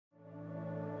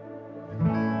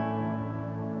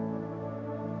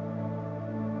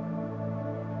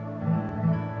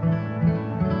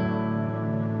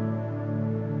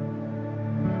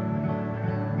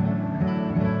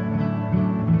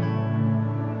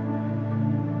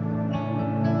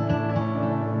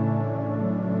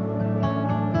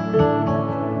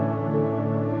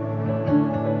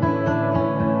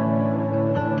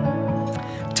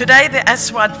Today, the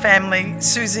Aswad family,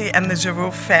 Susie and the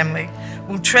Jaruf family,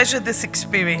 will treasure this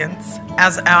experience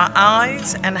as our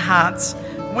eyes and hearts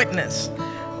witness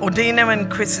Audina and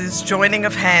Chris's joining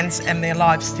of hands and their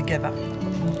lives together.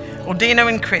 Audina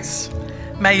and Chris,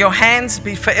 may your hands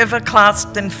be forever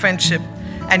clasped in friendship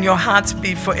and your hearts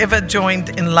be forever joined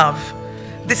in love.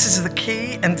 This is the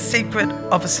key and secret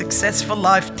of a successful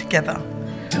life together.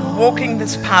 Walking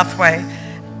this pathway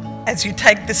as you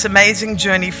take this amazing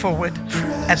journey forward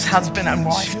as husband and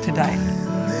wife today.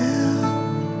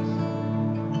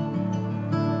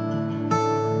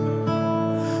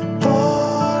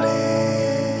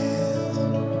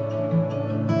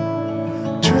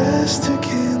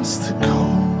 Against the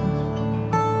cold.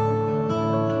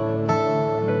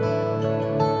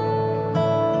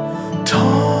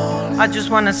 I just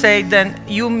want to say that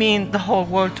you mean the whole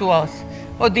world to us.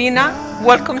 Audina,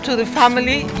 welcome to the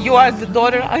family. You are the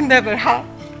daughter I never had.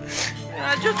 And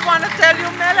I just want to tell you,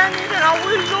 Melanie, that I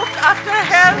will look after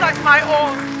her like my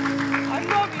own. I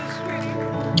love you, sweetie.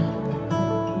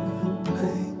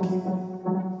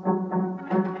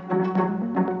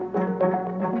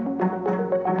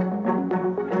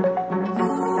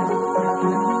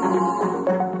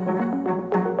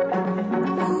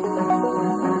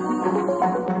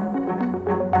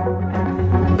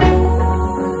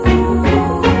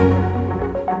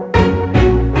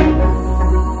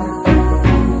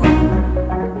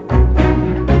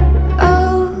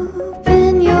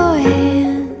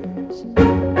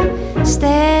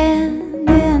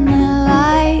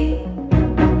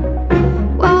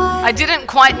 I didn't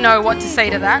quite know what to say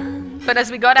to that, but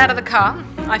as we got out of the car,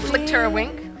 I flicked her a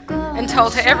wink and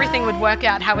told her everything would work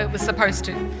out how it was supposed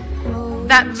to.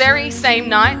 That very same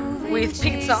night, with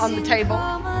pizza on the table,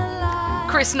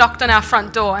 Chris knocked on our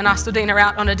front door and asked Audina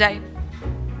out on a date.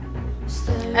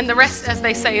 And the rest, as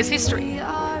they say, is history.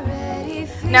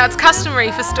 Now, it's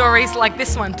customary for stories like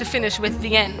this one to finish with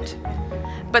the end,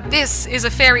 but this is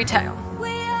a fairy tale.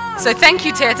 So thank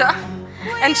you, Teta.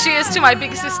 And cheers to my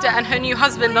big sister and her new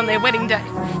husband on their wedding day.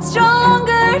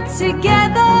 Stronger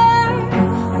together,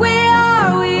 we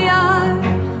are, we are,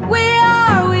 we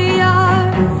are, we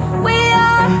are, we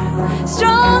are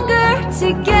stronger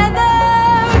together.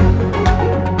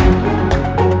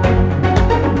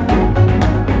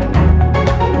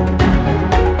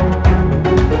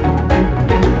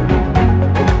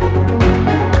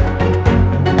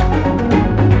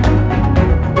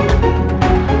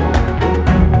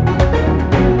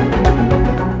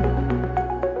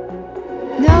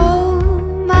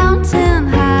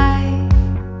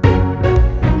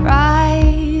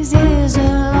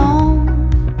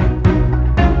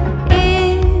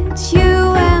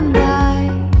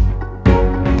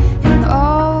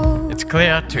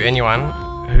 Clear to anyone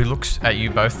who looks at you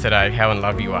both today how in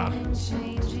love you are.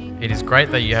 It is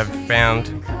great that you have found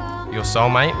your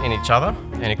soulmate in each other,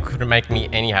 and it couldn't make me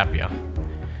any happier.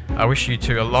 I wish you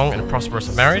two a long and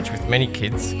prosperous marriage with many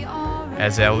kids,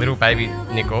 as our little baby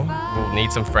Nickel will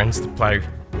need some friends to play.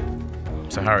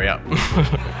 So hurry up. We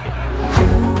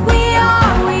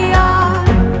are, we are,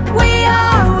 we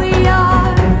are, we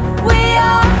are, we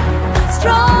are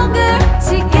stronger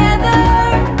together.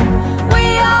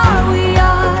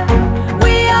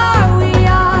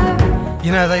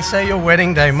 You know, they say your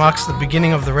wedding day marks the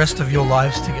beginning of the rest of your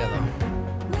lives together.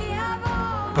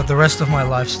 But the rest of my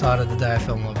life started the day I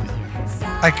fell in love with you.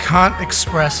 I can't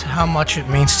express how much it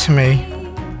means to me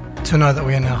to know that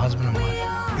we are now husband and wife.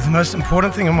 You're the most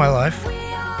important thing in my life,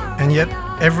 and yet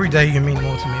every day you mean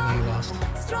more to me than the last.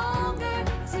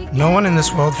 No one in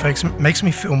this world makes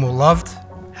me feel more loved,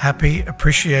 happy,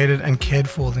 appreciated, and cared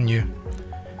for than you.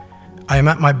 I am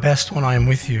at my best when I am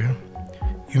with you.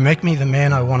 You make me the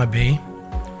man I want to be.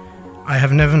 I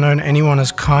have never known anyone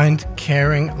as kind,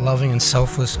 caring, loving, and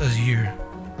selfless as you.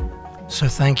 So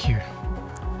thank you.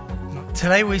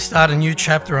 Today we start a new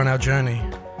chapter on our journey.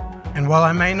 And while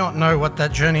I may not know what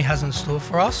that journey has in store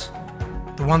for us,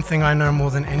 the one thing I know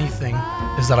more than anything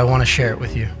is that I want to share it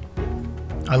with you.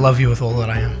 I love you with all that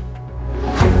I am.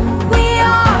 We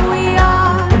are, we are.